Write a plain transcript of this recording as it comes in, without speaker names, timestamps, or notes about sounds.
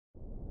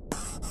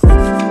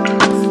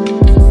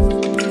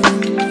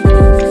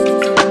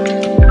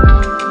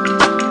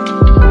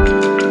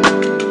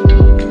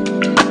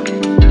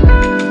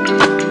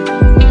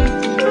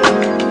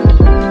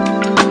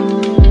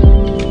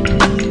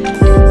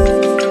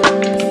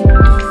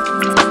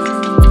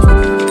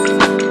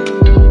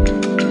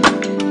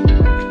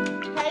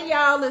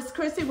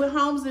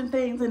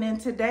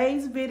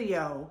today's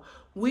video,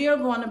 we are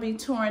going to be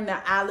touring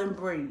the Island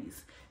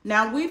Breeze.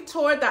 Now, we've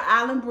toured the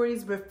Island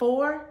Breeze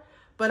before,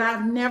 but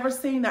I've never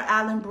seen the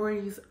Island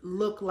Breeze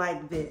look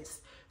like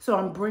this. So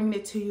I'm bringing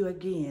it to you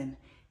again.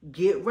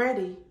 Get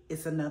ready,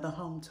 it's another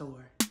home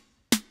tour.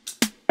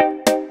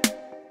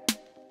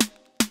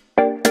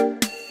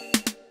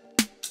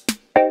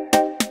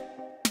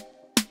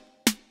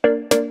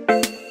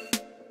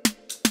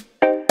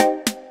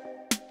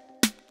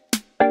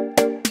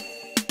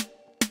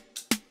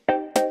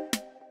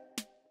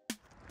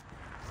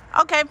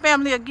 Okay,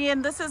 family,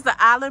 again, this is the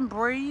Island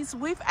Breeze.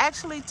 We've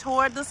actually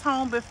toured this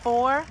home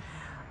before,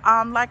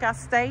 like I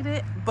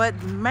stated, but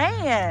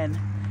man,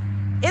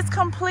 it's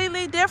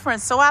completely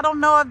different. So I don't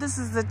know if this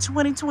is the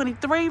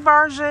 2023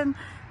 version,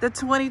 the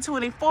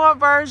 2024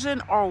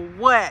 version, or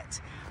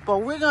what. But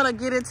we're gonna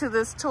get into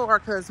this tour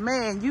because,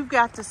 man, you've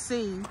got to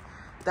see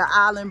the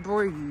Island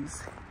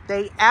Breeze.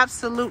 They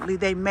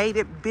made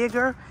it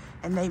bigger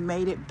and they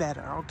made it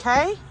better,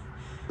 okay?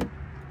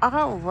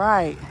 All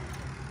right.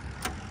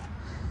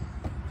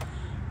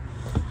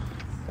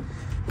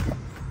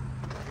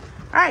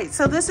 All right,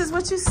 so this is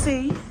what you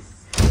see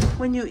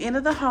when you enter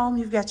the home.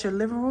 You've got your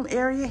living room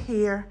area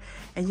here,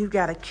 and you've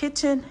got a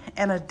kitchen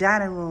and a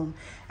dining room.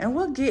 And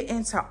we'll get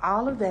into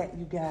all of that,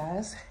 you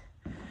guys.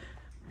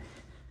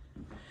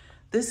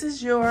 This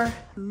is your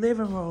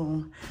living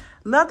room.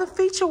 Love the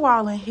feature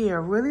wall in here,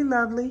 really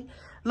lovely.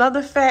 Love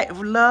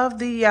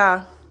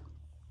the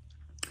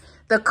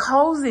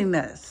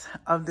coziness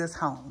of this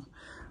home.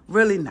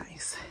 Really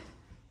nice,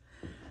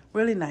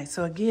 really nice.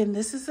 So again,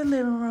 this is the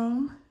living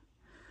room.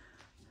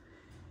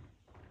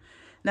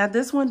 Now,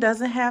 this one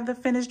doesn't have the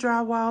finished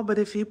drywall, but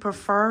if you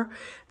prefer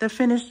the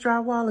finished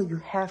drywall or you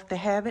have to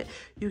have it,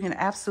 you can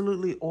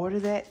absolutely order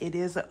that. It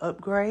is an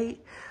upgrade.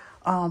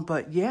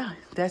 But yeah,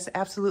 that's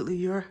absolutely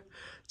your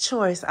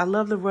choice. I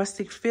love the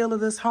rustic feel of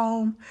this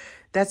home.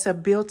 That's a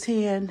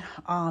built-in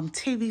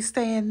TV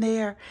stand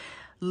there.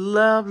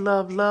 Love,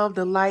 love, love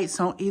the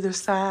lights on either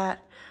side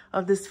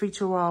of this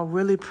feature wall.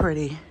 Really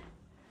pretty.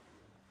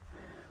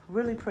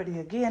 Really pretty.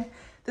 Again,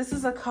 this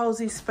is a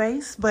cozy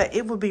space, but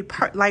it would be,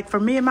 like for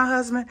me and my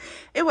husband,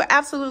 it would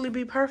absolutely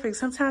be perfect.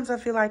 Sometimes I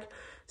feel like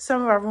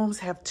some of our rooms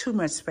have too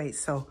much space,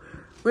 so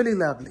really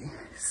lovely.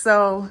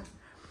 So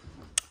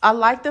I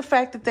like the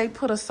fact that they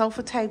put a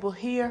sofa table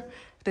here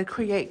to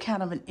create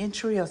kind of an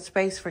entry or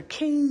space for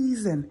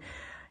keys and,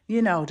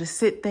 you know, to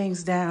sit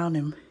things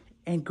down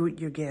and greet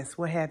your guests.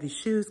 What have you,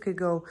 shoes could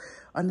go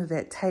under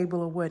that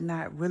table or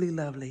whatnot. Really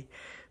lovely.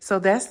 So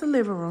that's the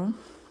living room.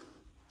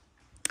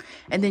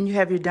 And then you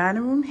have your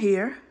dining room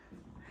here.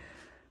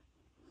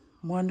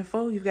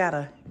 Wonderful. You've got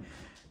a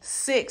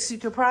 6. You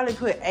could probably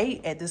put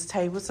 8 at this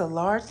table. It's a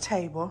large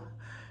table.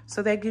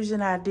 So that gives you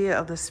an idea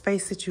of the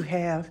space that you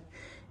have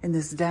in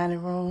this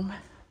dining room.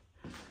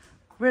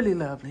 Really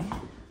lovely.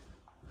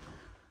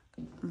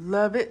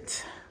 Love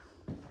it.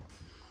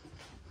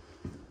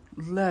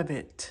 Love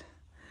it.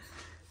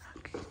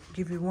 Okay.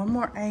 Give you one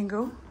more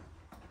angle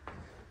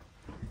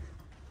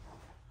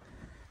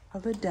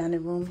of the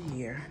dining room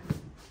here.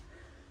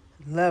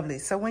 Lovely.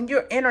 So when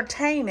you're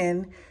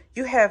entertaining,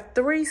 you have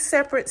 3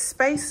 separate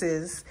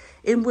spaces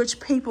in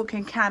which people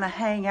can kind of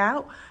hang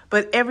out,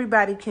 but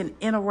everybody can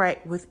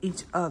interact with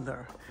each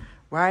other,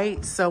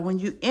 right? So when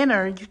you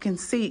enter, you can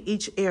see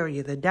each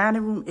area. The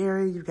dining room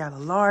area, you've got a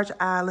large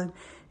island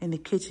in the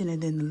kitchen,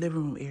 and then the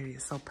living room area.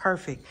 So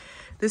perfect.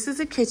 This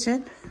is a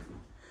kitchen.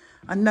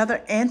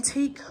 Another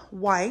antique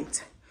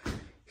white.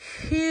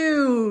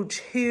 Huge,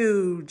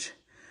 huge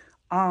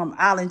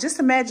island. Just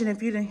imagine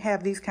if you didn't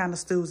have these kind of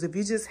stools. If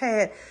you just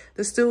had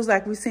the stools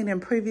like we've seen in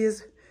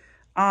previous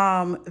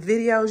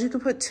videos, you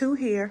could put 2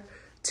 here,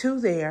 2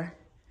 there,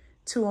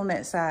 2 on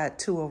that side,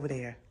 2 over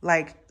there.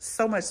 Like,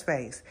 so much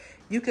space.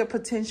 You could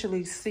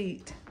potentially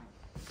seat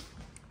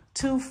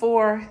 2,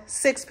 4,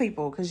 6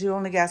 people because you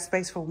only got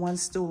space for 1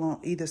 stool on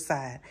either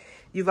side.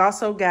 You've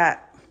also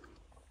got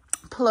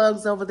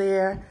plugs over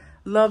there.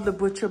 Love the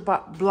butcher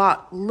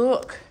block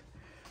look.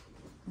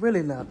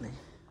 Really lovely.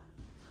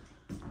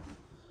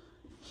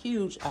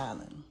 Huge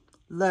island.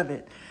 Love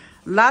it.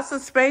 Lots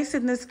of space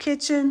in this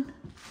kitchen.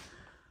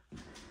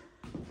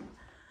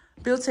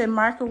 Built-in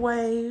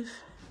microwave.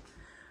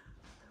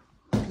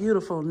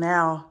 Beautiful.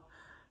 Now,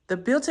 the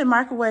built-in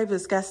microwave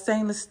has got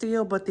stainless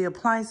steel, but the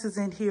appliances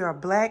in here are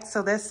black.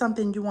 So that's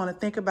something you want to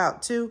think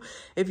about too.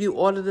 If you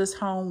order this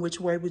home, which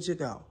way would you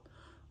go?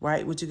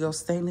 Right? Would you go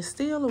stainless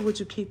steel or would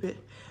you keep it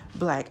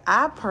black?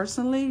 I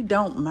personally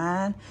don't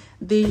mind.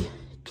 The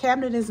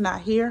cabinet is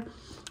not here.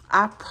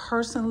 I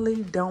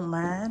personally don't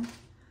mind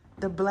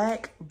the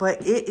black,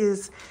 but it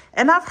is,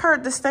 and I've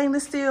heard the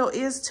stainless steel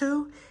is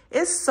too.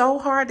 It's so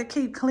hard to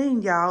keep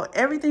clean, y'all.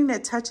 Everything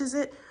that touches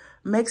it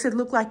makes it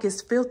look like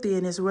it's filthy,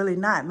 and it's really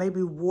not.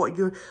 Maybe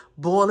you're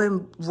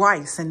boiling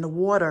rice and the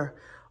water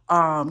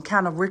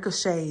kind of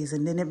ricochets,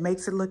 and then it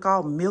makes it look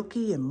all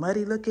milky and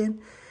muddy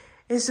looking.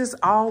 It's just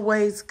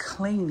always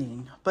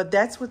cleaning, but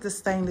that's with the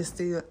stainless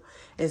steel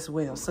as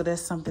well. So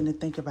that's something to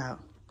think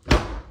about.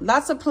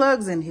 Lots of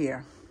plugs in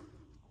here.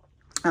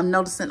 I'm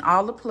noticing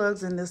all the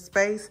plugs in this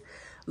space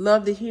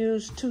Love the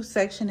huge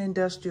 2-section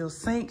industrial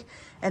sink.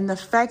 And the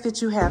fact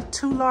that you have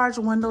 2 large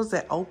windows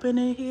that open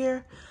in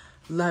here.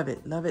 Love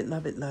it, love it,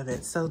 love it, love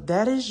it. So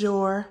that is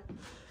your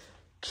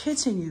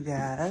kitchen, you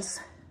guys.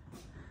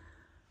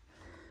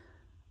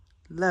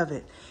 Love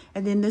it.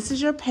 And then this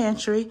is your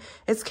pantry.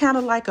 It's kind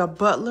of like a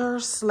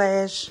butler's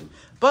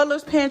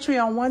pantry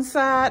on one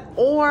side,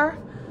 or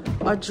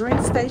a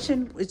drink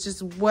station, which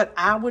is what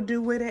I would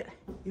do with it.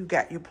 You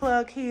got your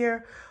plug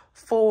here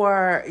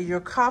for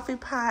your coffee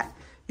pot.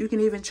 You can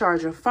even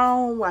charge your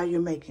phone while you're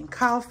making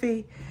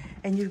coffee.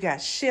 And you've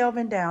got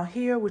shelving down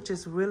here, which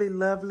is really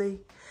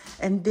lovely.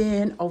 And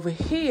then over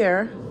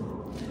here,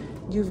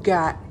 you've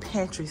got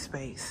pantry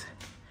space.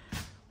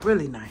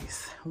 Really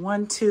nice.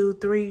 1, 2,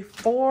 3,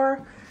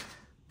 4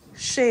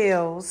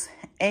 shelves,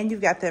 and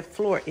you've got that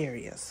floor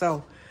area.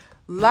 So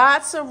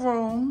lots of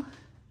room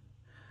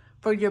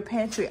for your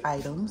pantry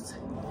items.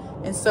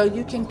 And so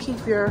you can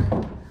keep your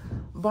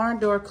barn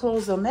door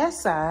closed on that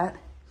side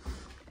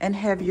and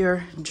have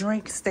your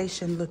drink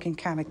station looking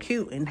kind of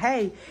cute. And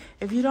hey,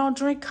 if you don't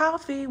drink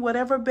coffee,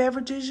 whatever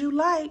beverages you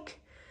like,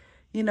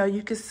 you know,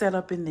 you can set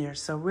up in there.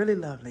 So really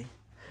lovely.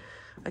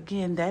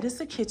 Again, that is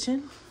the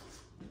kitchen.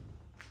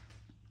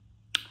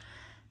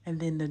 And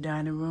then the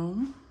dining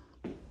room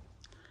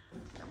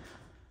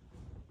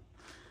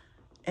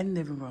and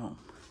living room.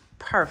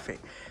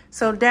 Perfect.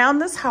 So down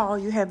this hall,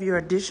 you have your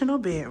additional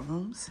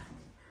bedrooms.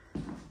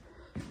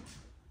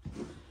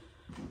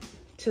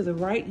 To the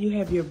right, you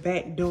have your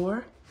back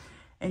door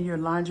and your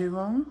laundry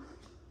room.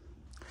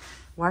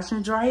 Wash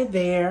and dryer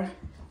there.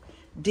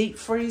 Deep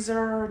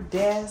freezer,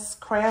 desk,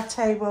 craft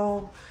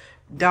table,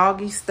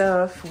 doggy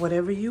stuff,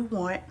 whatever you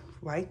want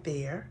right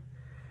there.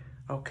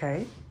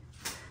 Okay.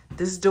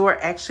 This door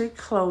actually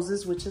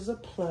closes, which is a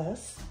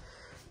plus.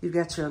 You've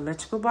got your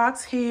electrical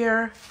box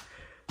here,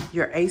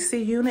 your AC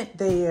unit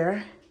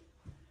there.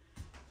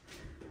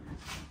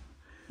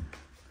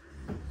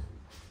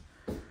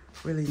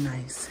 Really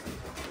nice.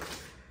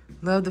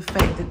 Love the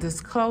fact that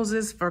this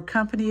closes for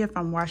company if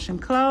I'm washing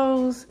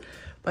clothes,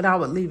 but I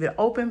would leave it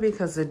open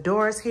because the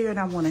door is here and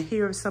I want to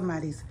hear if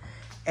somebody's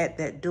at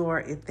that door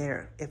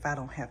if I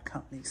don't have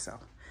company. So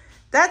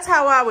that's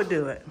how I would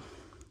do it.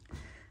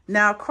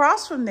 Now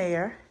across from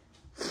there,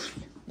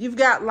 you've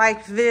got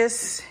like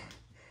this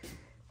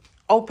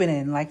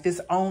opening, like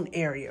this own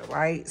area,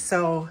 right?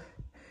 So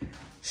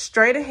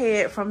straight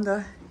ahead from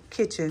the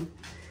kitchen,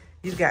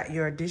 you've got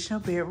your additional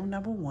bedroom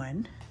number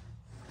 1.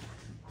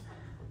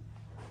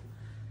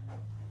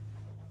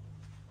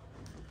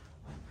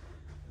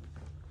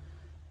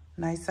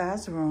 Nice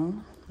size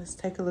room. Let's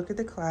take a look at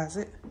the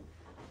closet.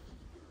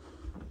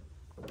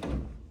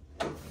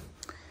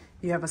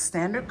 You have a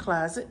standard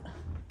closet.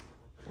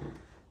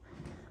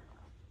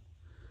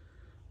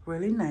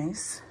 Really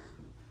nice.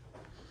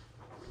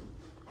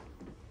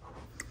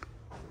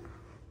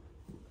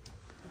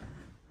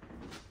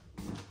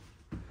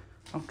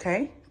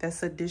 Okay,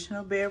 that's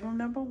additional bedroom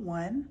number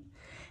 1.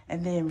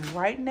 And then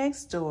right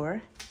next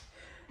door,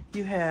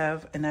 you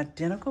have an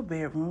identical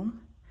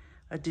bedroom,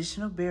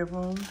 additional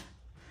bedroom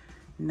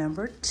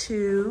number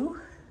 2.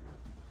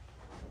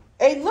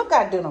 They look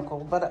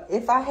identical, but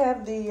if I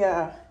have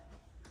the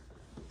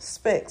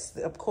specs,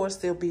 of course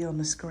they'll be on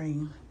the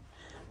screen,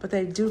 but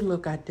they do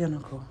look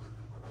identical.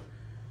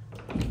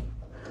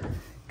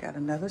 Got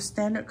another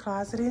standard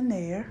closet in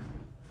there.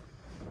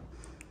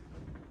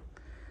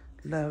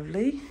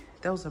 Lovely.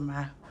 Those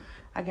are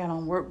I got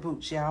on work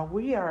boots, y'all.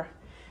 We are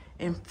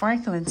in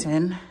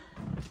Franklinton,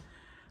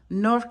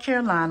 North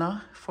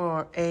Carolina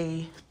for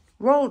a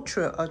road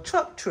trip, a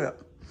truck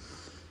trip.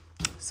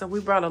 So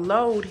we brought a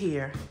load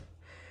here.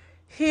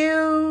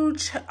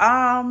 Huge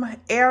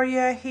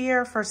area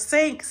here for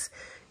sinks.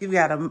 You've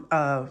got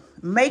a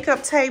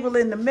makeup table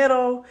in the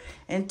middle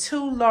and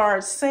 2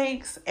 large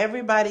sinks.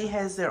 Everybody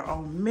has their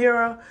own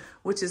mirror,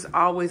 which is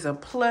always a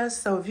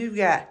plus. So if you've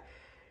got,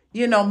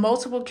 you know,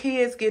 multiple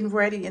kids getting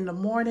ready in the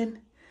morning,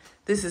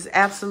 this is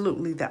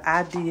absolutely the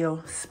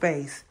ideal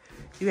space.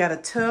 You got a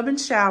tub and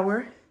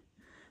shower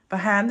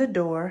behind the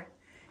door,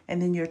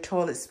 and then your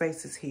toilet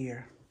space is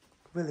here.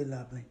 Really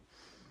lovely.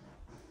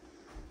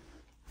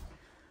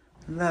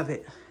 Love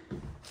it.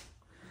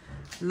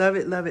 Love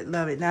it, love it,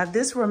 love it. Now,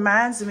 this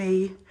reminds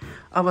me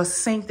of a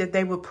sink that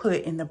they would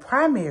put in the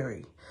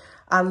primary.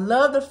 I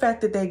love the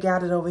fact that they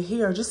got it over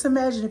here. Just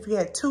imagine if you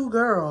had 2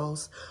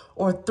 girls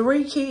or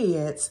 3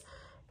 kids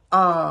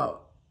that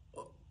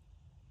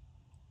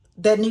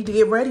need to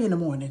get ready in the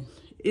morning.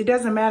 It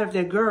doesn't matter if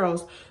they're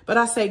girls, but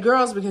I say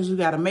girls because you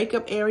got a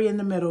makeup area in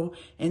the middle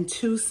and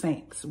 2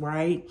 sinks,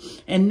 right?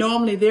 And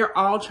normally they're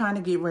all trying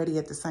to get ready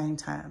at the same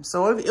time.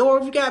 So if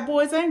you got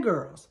boys and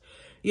girls,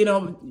 you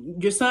know,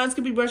 your sons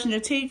could be brushing their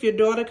teeth, your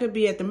daughter could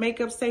be at the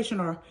makeup station,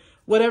 or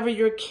whatever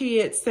your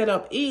kid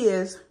setup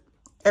is,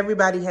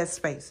 everybody has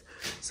space.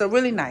 So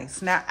really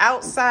nice. Now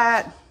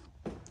outside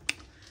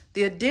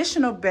the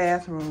additional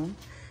bathroom,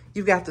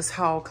 you've got this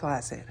hall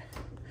closet.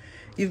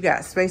 You've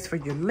got space for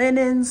your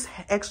linens,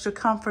 extra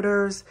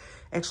comforters,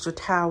 extra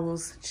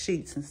towels,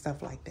 sheets, and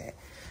stuff like that.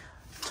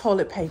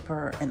 Toilet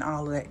paper and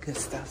all of that good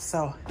stuff.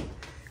 So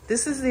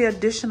This is the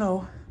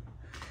additional,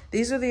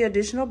 these are the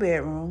additional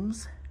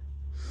bedrooms.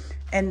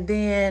 And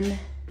then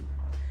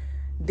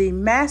the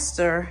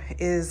master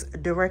is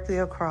directly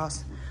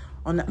across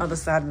on the other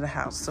side of the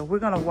house. So we're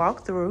gonna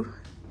walk through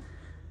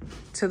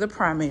to the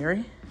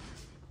primary.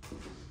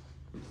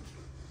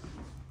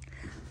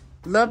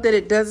 Love that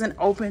it doesn't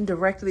open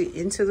directly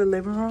into the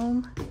living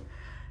room.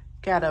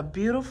 Got a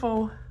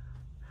beautiful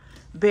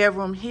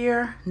bedroom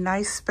here.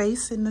 Nice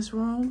space in this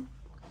room.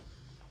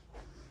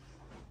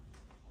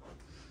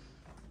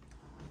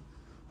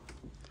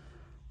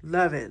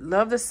 Love it.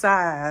 Love the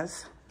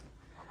size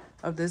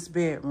of this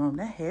bedroom.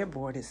 That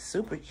headboard is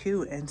super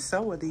cute, and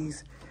so are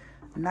these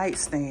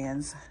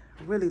nightstands.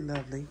 Really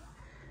lovely.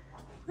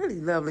 Really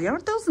lovely.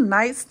 Aren't those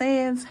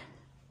nightstands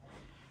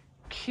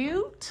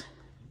cute?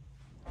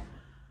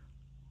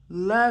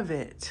 Love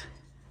it.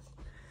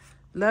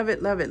 Love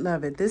it, love it,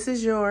 love it. This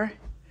is your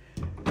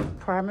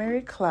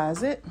primary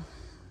closet.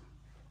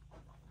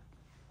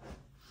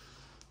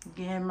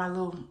 Again, my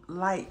little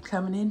light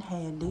coming in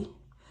handy.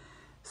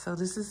 So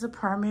this is the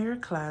primary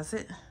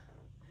closet.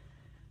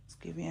 Let's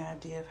give you an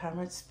idea of how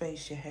much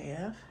space you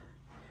have.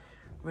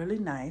 Really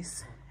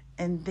nice.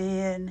 And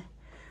then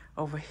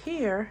over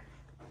here,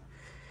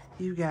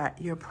 you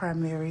got your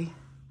primary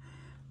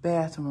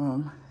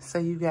bathroom. So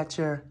you got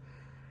your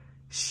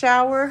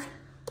shower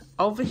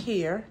over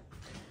here.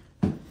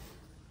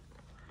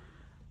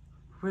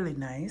 Really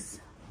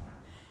nice.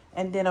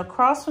 And then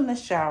across from the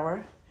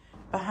shower,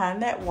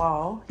 behind that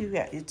wall, you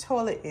got your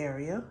toilet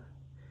area.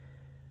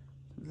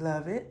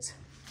 Love it.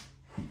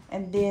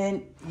 And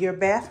then your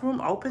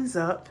bathroom opens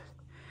up.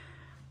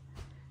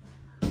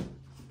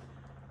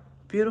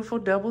 Beautiful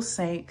double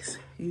sinks.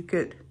 You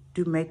could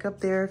do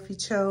makeup there if you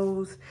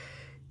chose.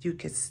 You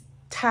could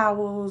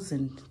towels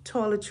and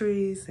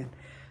toiletries and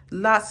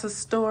lots of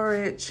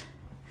storage.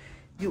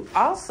 You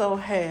also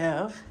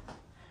have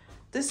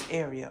this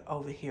area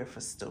over here for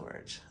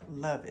storage.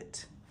 Love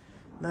it.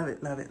 Love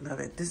it, love it, love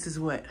it. This is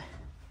what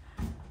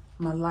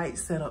my light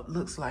setup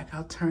looks like.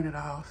 I'll turn it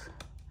off.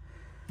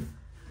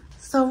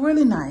 So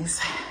really nice.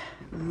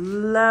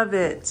 Love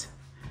it.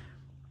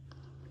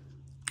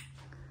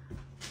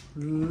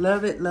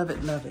 Love it, love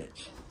it, love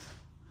it.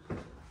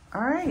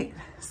 All right,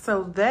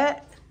 so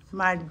that,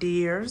 my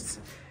dears,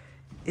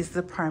 is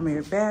the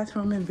primary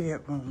bathroom and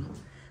bedroom.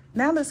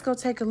 Now let's go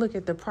take a look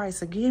at the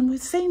price. Again,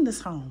 we've seen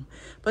this home,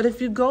 but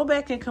if you go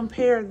back and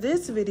compare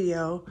this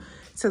video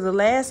to the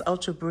last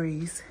Ultra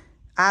Breeze,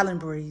 Island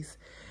Breeze,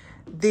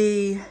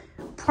 the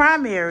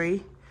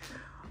primary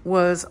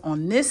was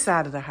on this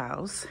side of the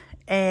house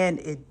and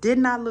it did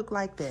not look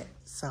like that.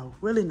 So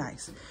really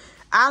nice.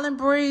 Island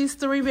Breeze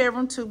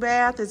 3-bedroom,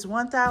 2-bath is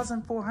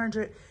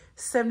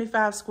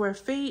 1,475 square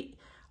feet,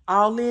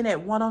 all in at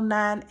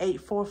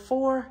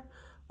 $109,844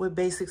 with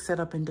basic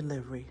setup and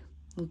delivery.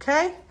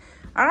 Okay?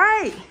 All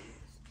right.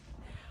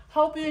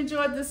 Hope you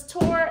enjoyed this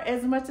tour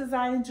as much as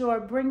I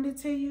enjoyed bringing it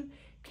to you.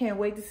 Can't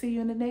wait to see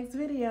you in the next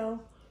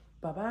video.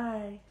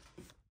 Bye-bye.